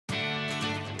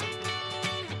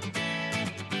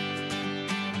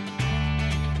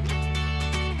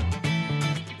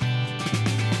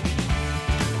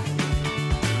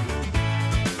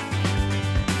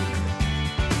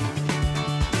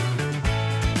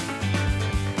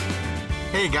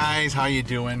Hey guys, how you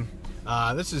doing?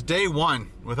 This is day one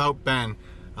without Ben.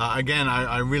 Again,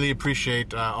 I really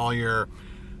appreciate all your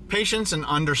patience and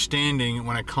understanding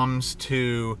when it comes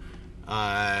to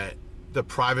the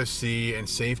privacy and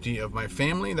safety of my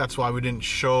family. That's why we didn't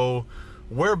show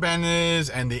where Ben is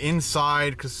and the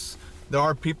inside, because there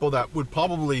are people that would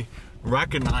probably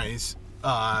recognize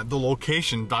the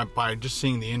location by just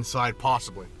seeing the inside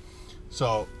possibly.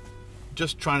 So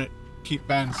just trying to keep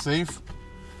Ben safe.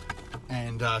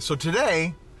 And so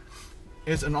today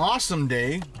is an awesome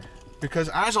day because,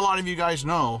 as a lot of you guys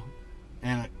know,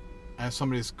 and as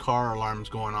somebody's car alarm's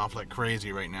going off like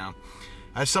crazy right now,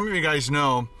 as some of you guys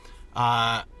know,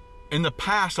 in the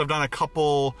past I've done a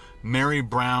couple Mary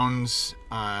Brown's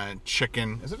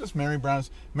chicken. Is it just Mary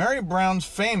Brown's? Mary Brown's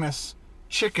famous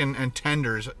chicken and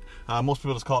tenders. Most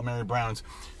people just call it Mary Brown's.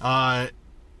 I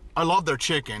love their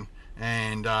chicken,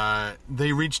 and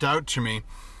they reached out to me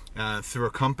through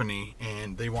a company,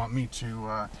 and they want me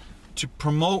to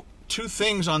promote two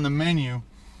things on the menu.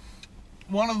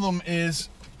 One of them is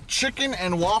chicken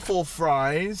and waffle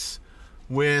fries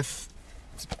with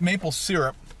maple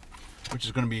syrup, which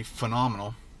is going to be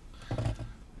phenomenal.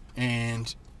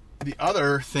 And the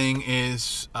other thing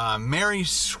is Mary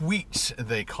Sweets,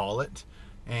 they call it,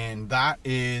 and that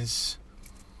is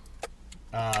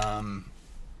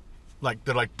like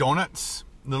they're like donuts.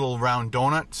 Little round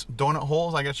donut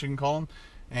holes, I guess you can call them.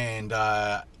 And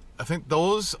I think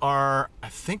those are, I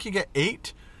think you get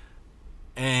 8,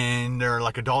 and they're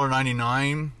like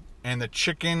 $1.99. And the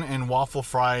chicken and waffle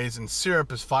fries and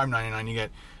syrup is $5.99. You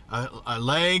get a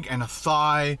leg and a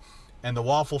thigh, and the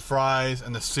waffle fries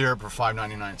and the syrup are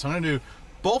 $5.99. So I'm gonna do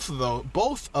both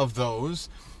of those,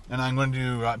 and I'm going to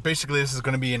do basically this is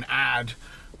going to be an ad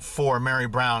for Mary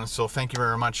Brown's. So thank you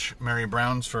very much, Mary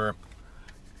Brown's, for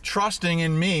trusting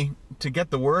in me to get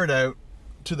the word out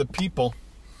to the people.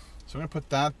 So I'm gonna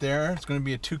put that there. It's gonna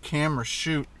be a 2-camera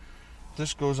shoot.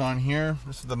 This goes on here.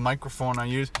 This is the microphone I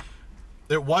use.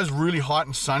 It was really hot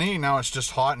and sunny. Now it's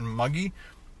just hot and muggy.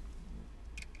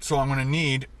 So I'm gonna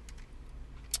need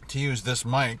to use this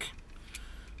mic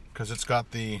because it's got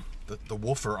the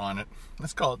woofer on it.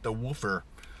 Let's call it the woofer.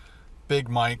 Big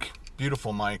mic,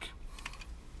 beautiful mic.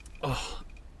 Oh,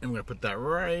 I'm gonna put that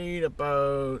right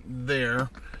about there.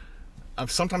 I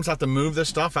sometimes have to move this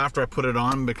stuff after I put it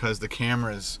on because the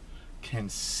cameras can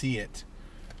see it,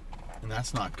 and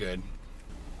that's not good.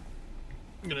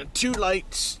 I'm gonna 2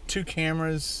 lights, 2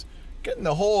 cameras, getting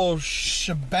the whole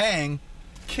shebang,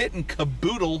 kit and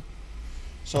caboodle.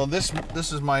 So this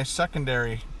is my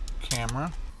secondary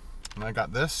camera, and I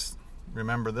got this.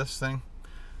 Remember this thing?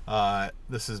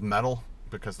 This is metal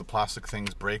because the plastic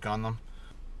things break on them.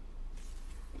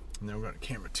 And then we've got a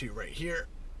camera 2 right here.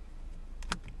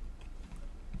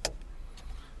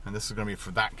 And this is going to be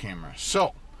for that camera.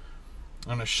 So, I'm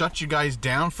going to shut you guys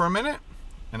down for a minute,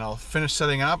 and I'll finish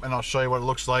setting up, and I'll show you what it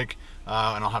looks like,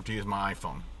 and I'll have to use my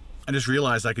iPhone. I just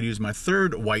realized I could use my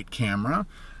third white camera,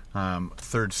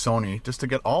 third Sony, just to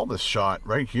get all this shot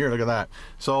right here. Look at that.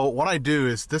 So what I do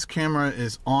is, this camera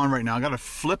is on right now. I got to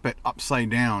flip it upside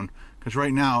down, because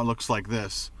right now it looks like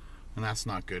this, and that's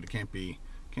not good. It can't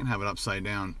have it upside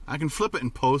down. I can flip it in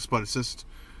post, but it's just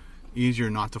easier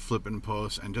not to flip it in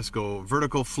post, and just go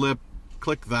vertical flip,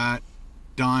 click that,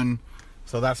 done.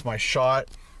 So that's my shot.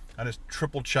 I just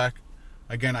triple check.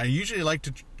 Again, I usually like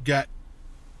to get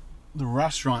the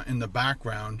restaurant in the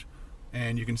background,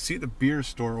 and you can see the beer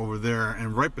store over there,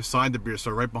 and right beside the beer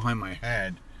store, right behind my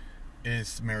head,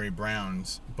 is Mary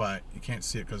Brown's, but you can't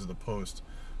see it because of the post.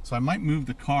 So I might move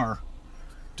the car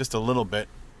just a little bit,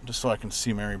 just so I can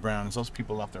see Mary Brown's. Those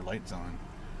people left their lights on.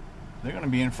 They're going to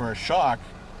be in for a shock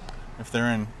if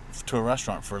they're in to a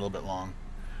restaurant for a little bit long.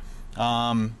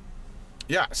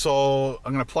 Yeah, so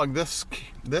I'm going to plug this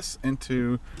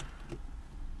into...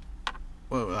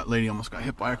 Whoa, that lady almost got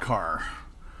hit by a car.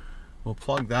 We'll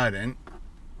plug that in.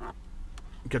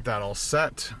 Get that all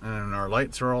set, and our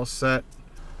lights are all set.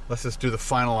 Let's just do the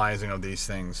finalizing of these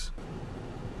things.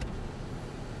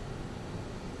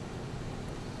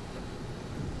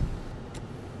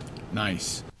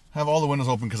 Nice. Have all the windows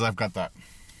open because I've got that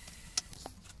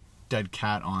dead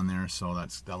cat on there, so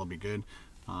that'll be good.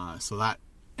 So that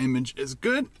image is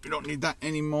good. We don't need that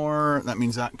anymore. That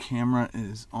means that camera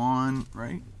is on,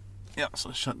 right? Yeah,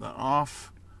 so shut that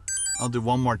off. I'll do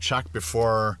one more check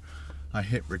before I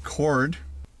hit record.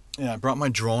 Yeah, I brought my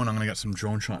drone. I'm gonna get some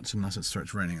drone shots unless it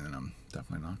starts raining, and then I'm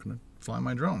definitely not gonna fly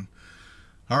my drone.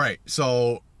 All right,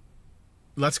 so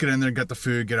let's get in there, get the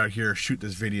food, get out here, shoot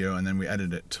this video, and then we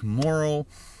edit it tomorrow.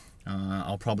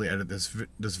 I'll probably edit this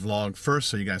vlog first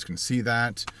so you guys can see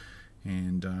that.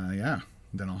 And yeah,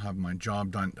 Then I'll have my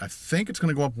job done. I think it's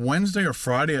going to go up Wednesday or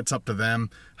Friday. It's up to them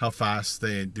how fast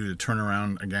they do the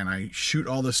turnaround. Again, I shoot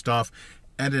all this stuff,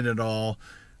 edit it all,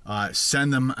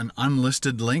 send them an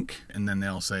unlisted link, and then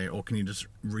they'll say, oh, can you just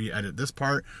re-edit this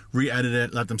part, re-edit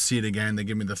it, let them see it again. They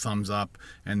give me the thumbs up,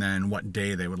 and then what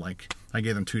day they would like. I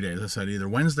gave them 2 days. I said either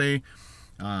Wednesday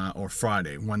or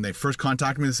Friday. When they first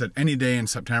contacted me, they said any day in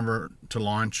September to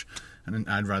launch, and then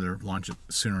I'd rather launch it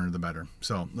sooner the better.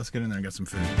 So let's get in there and get some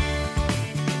food.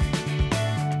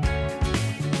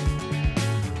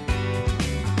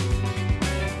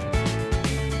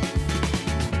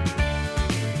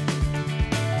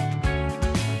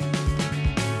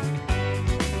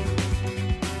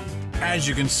 As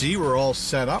you can see, we're all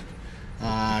set up.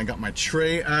 I got my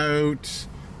tray out.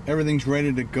 Everything's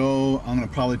ready to go. I'm gonna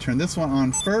probably turn this one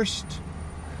on first,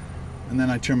 and then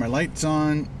I turn my lights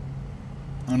on.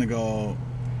 I'm gonna go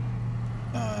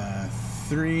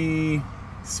 3.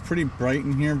 It's pretty bright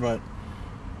in here, but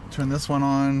turn this one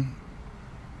on.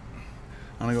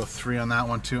 I'm gonna go 3 on that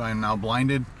one too. I am now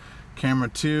blinded. Camera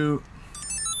 2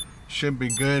 should be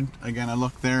good. Again, I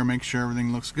look there, make sure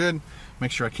everything looks good.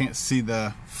 Make sure I can't see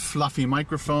the fluffy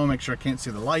microphone. Make sure I can't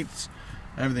see the lights.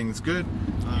 Everything's good.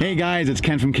 Hey guys, it's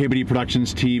Ken from KBD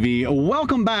Productions TV.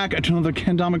 Welcome back to another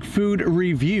Ken Domik food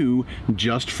review,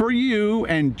 just for you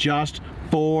and just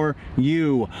for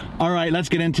you. All right, let's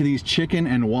get into these chicken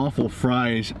and waffle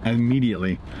fries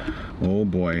immediately. Oh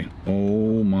boy,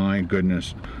 oh my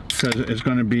goodness. Says it's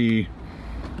gonna be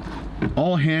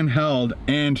all handheld,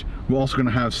 and we're also gonna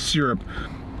have syrup.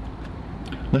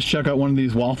 Let's check out one of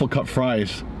these waffle cup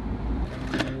fries.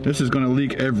 This is gonna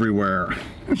leak everywhere.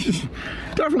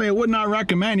 Definitely I would not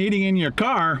recommend eating in your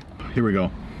car. Here we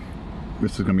go.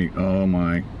 This is gonna be, oh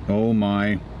my, oh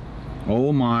my,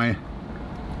 oh my.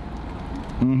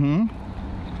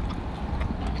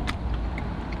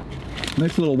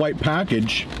 Nice little white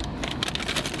package.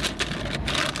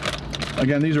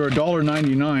 Again, these are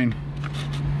 $1.99.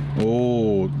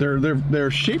 Oh,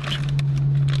 they're shaped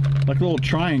like little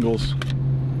triangles.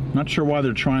 Not sure why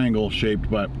they're triangle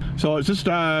shaped, but so it's just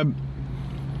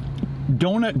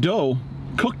donut dough,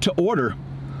 cooked to order,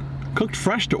 cooked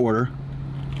fresh to order.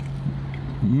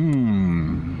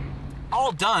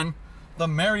 All done. The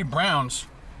Mary Brown's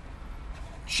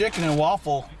chicken and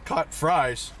waffle cut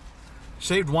fries.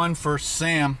 Saved one for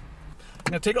Sam. I'm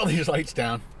gonna take all these lights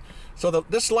down. So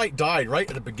this light died right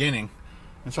at the beginning,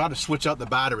 and so I had to switch out the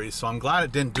batteries. So I'm glad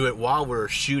it didn't do it while we were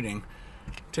shooting.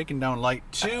 Taking down light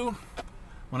 2.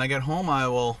 When I get home,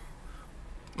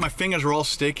 my fingers are all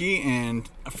sticky and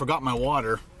I forgot my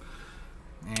water.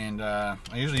 And I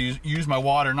usually use my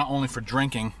water not only for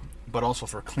drinking, but also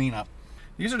for cleanup.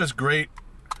 These are just great,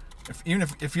 even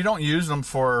if you don't use them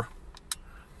for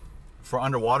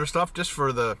underwater stuff, just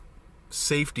for the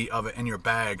safety of it in your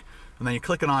bag. And then you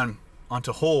click it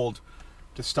onto hold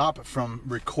to stop it from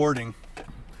recording.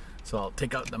 So I'll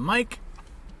take out the mic,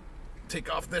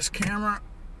 take off this camera,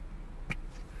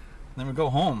 then we go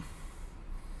home.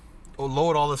 We'll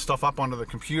load all this stuff up onto the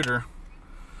computer,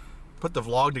 put the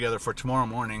vlog together for tomorrow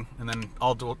morning, and then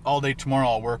all day tomorrow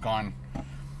I'll work on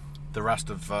the rest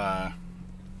of the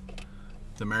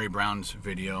Mary Brown's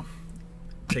video.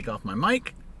 Take off my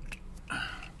mic.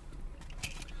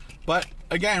 But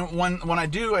again, when I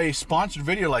do a sponsored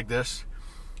video like this,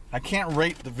 I can't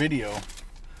rate the video,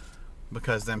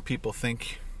 because then people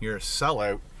think you're a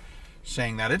sellout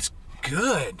saying that it's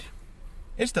good.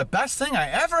 It's the best thing I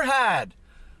ever had.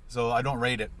 So I don't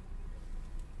rate it.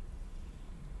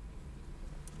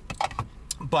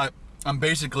 But I'm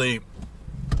basically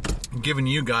giving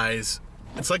you guys,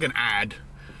 it's like an ad.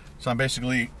 So I'm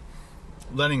basically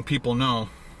letting people know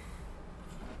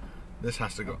this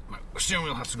has to go, my steering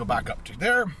wheel has to go back up to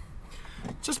there.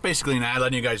 It's just basically an ad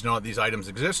letting you guys know that these items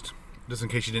exist, just in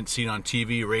case you didn't see it on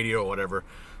TV, radio, or whatever.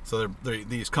 So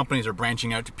these companies are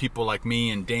branching out to people like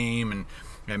me and Dame and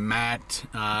Matt,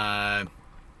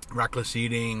 Reckless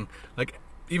Eating, like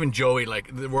even Joey,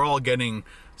 like we're all getting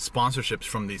sponsorships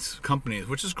from these companies,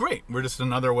 which is great. We're just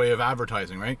another way of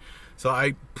advertising, right? So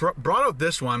I brought out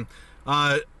this one.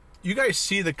 You guys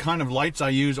see the kind of lights I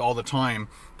use all the time.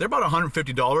 They're about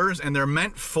 $150, and they're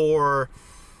meant for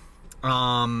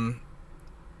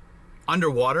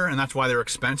underwater, and that's why they're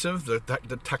expensive.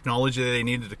 The technology that they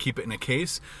needed to keep it in a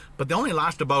case, but they only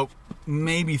last about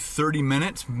maybe 30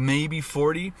 minutes, maybe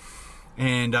 40.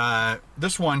 And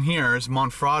this one here is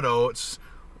Monfrado. It's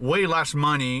way less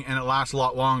money and it lasts a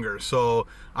lot longer. So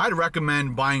I'd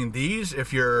recommend buying these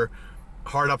if you're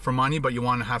hard up for money but you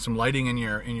want to have some lighting in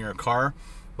your car.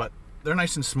 But they're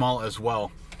nice and small as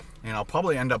well. And I'll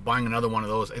probably end up buying another one of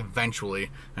those eventually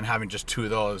and having just 2 of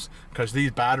those, because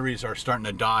these batteries are starting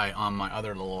to die on my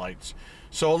other little lights.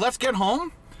 So let's get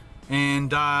home,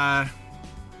 and yeah,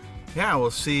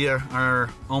 we'll see our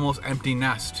almost empty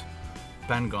nest.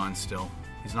 Ben gone still.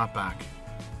 He's not back.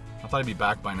 I thought he'd be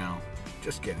back by now.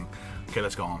 Just kidding. Okay,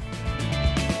 let's go home.